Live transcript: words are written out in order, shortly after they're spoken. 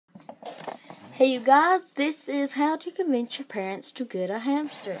Hey you guys, this is how to convince your parents to get a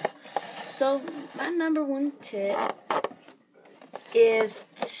hamster. So my number one tip is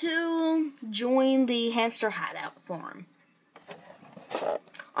to join the Hamster Hideout forum.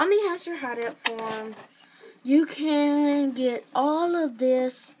 On the Hamster Hideout forum, you can get all of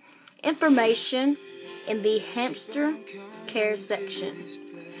this information in the hamster care section.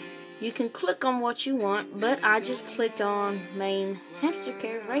 You can click on what you want, but I just clicked on main hamster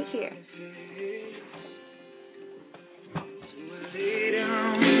care right here.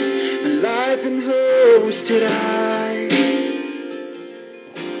 Life in Hamster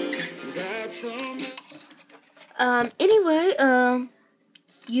Anyway,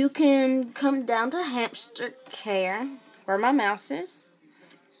 you can come down to hamster care where my mouse is,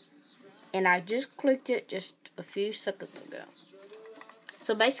 and I just clicked it just a few seconds ago.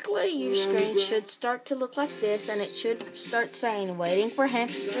 So basically, your screen should start to look like this, and it should start saying waiting for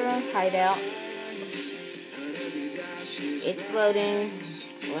hamster hideout. It's loading.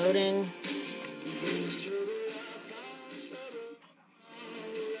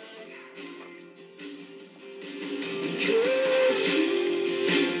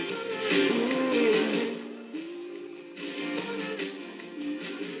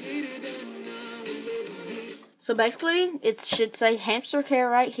 So basically, it should say hamster care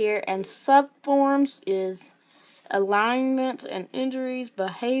right here, and subforms is alignment and injuries,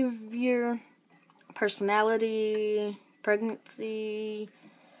 behavior, personality, pregnancy,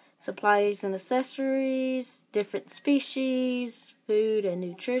 supplies and accessories, different species, food and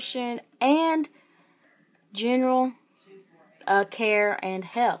nutrition, and general care and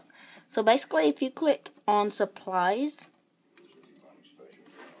health. So basically, if you click on supplies,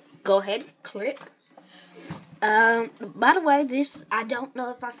 go ahead, click. By the way, this, I don't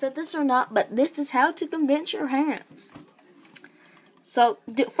know if I said this or not, but this is how to convince your parents. So,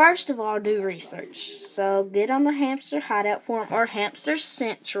 first of all, do research. So, get on the Hamster Hideout forum or Hamster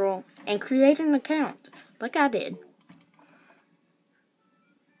Central and create an account, like I did.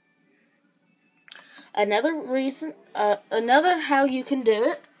 Another how you can do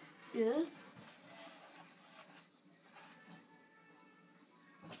it is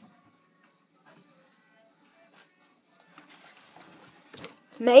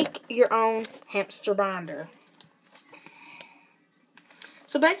make your own hamster binder.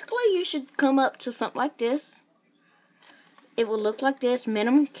 So basically, you should come up to something like this. It will look like this,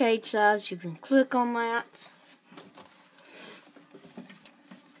 minimum cage size. You can click on that.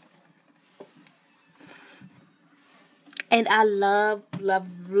 And I love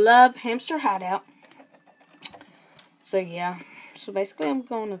Hamster Hideout. So yeah. So basically, I'm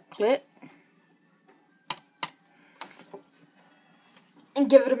going to click and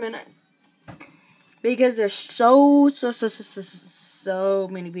give it a minute, because there's so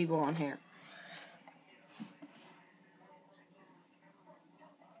many people on here.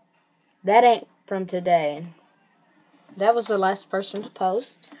 That ain't from today. That was the last person to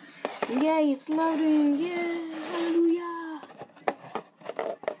post. Yay, it's loading. Yay, hallelujah.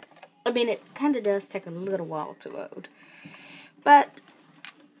 I mean, it kind of does take a little while to load. But,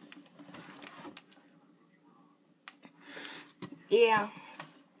 yeah,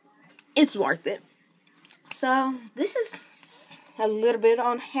 it's worth it. So, this is a little bit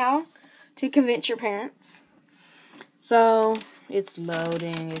on how to convince your parents. So, it's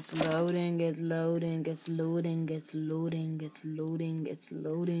loading. I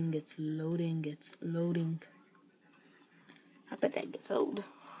bet that gets old.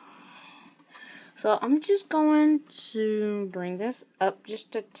 So, I'm just going to bring this up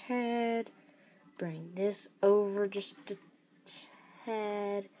just a tad. Bring this over just a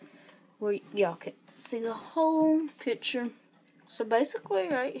tad, where y'all can see the whole picture. So basically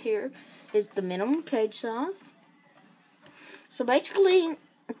right here is the minimum cage size. So basically,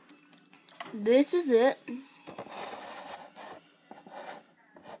 this is it.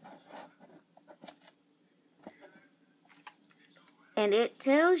 And it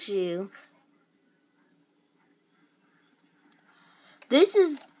tells you this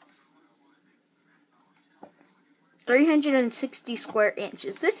is 360 square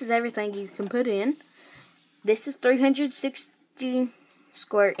inches. This is everything you can put in. This is 360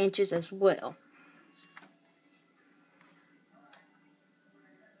 square inches as well.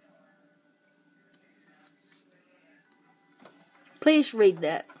 Please read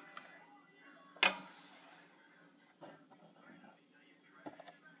that.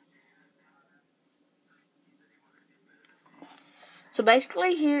 So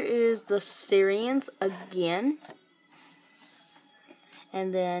basically, here is the Syrians again.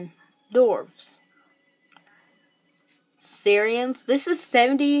 And then dwarves. Syrians. This is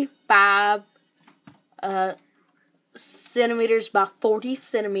 75 centimeters by 40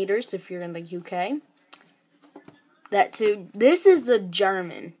 centimeters if you're in the UK. That too. This is the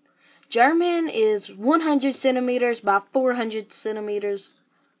German. German is 100 centimeters by 400 centimeters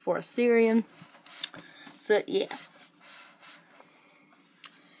for a Syrian. So, yeah.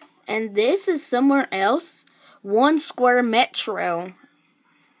 And this is somewhere else. 1 square metro,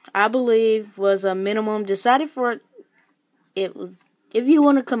 I believe, was a minimum decided for. It was. If you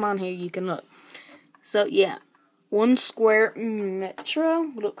want to come on here, you can look. So, yeah. 1 square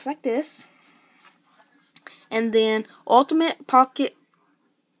metro looks like this. And then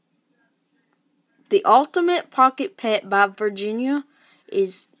the Ultimate Pocket Pet by Virginia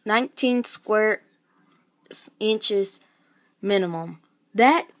is 19 square inches minimum.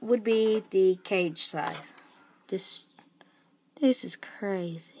 That would be the cage size. This is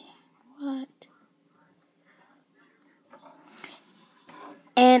crazy. What?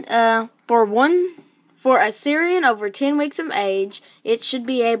 And for a Syrian over 10 weeks of age, it should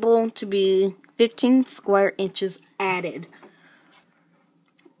be able to be 15 square inches added.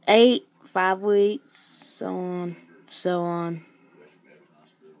 8, 5 weeks, so on, so on,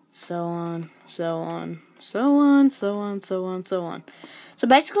 so on, so on, so on, so on, so on, so on. So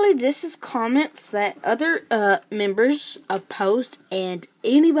basically, this is comments that other members post, and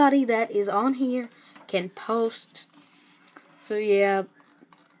anybody that is on here can post. So yeah,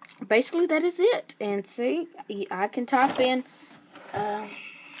 basically that is it. And see, I can type in.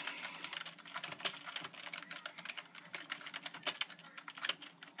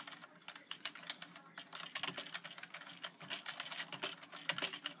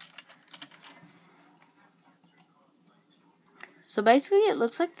 So basically, it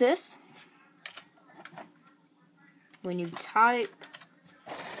looks like this. When you type,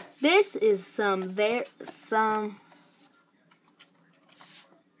 this is some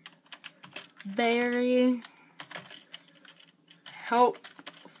very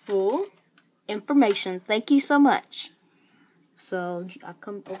helpful information. Thank you so much. So I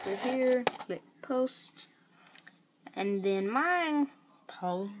come over here, click post, and then mine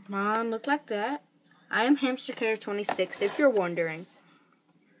look like that. I am HamsterCare26, if you're wondering.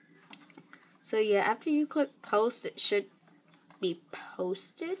 So yeah, after you click post, it should be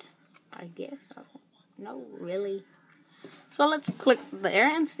posted, I guess. I don't know, really. So let's click there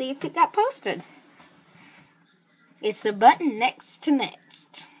and see if it got posted. It's the button next to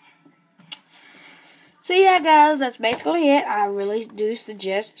next. So yeah, guys, that's basically it. I really do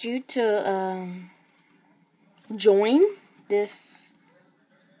suggest you to join this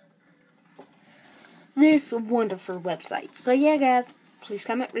wonderful website. So yeah, guys, please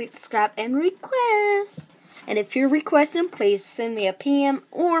comment, subscribe, and request. And if you're requesting, please send me a PM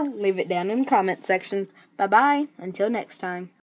or leave it down in the comment section. Bye-bye. Until next time.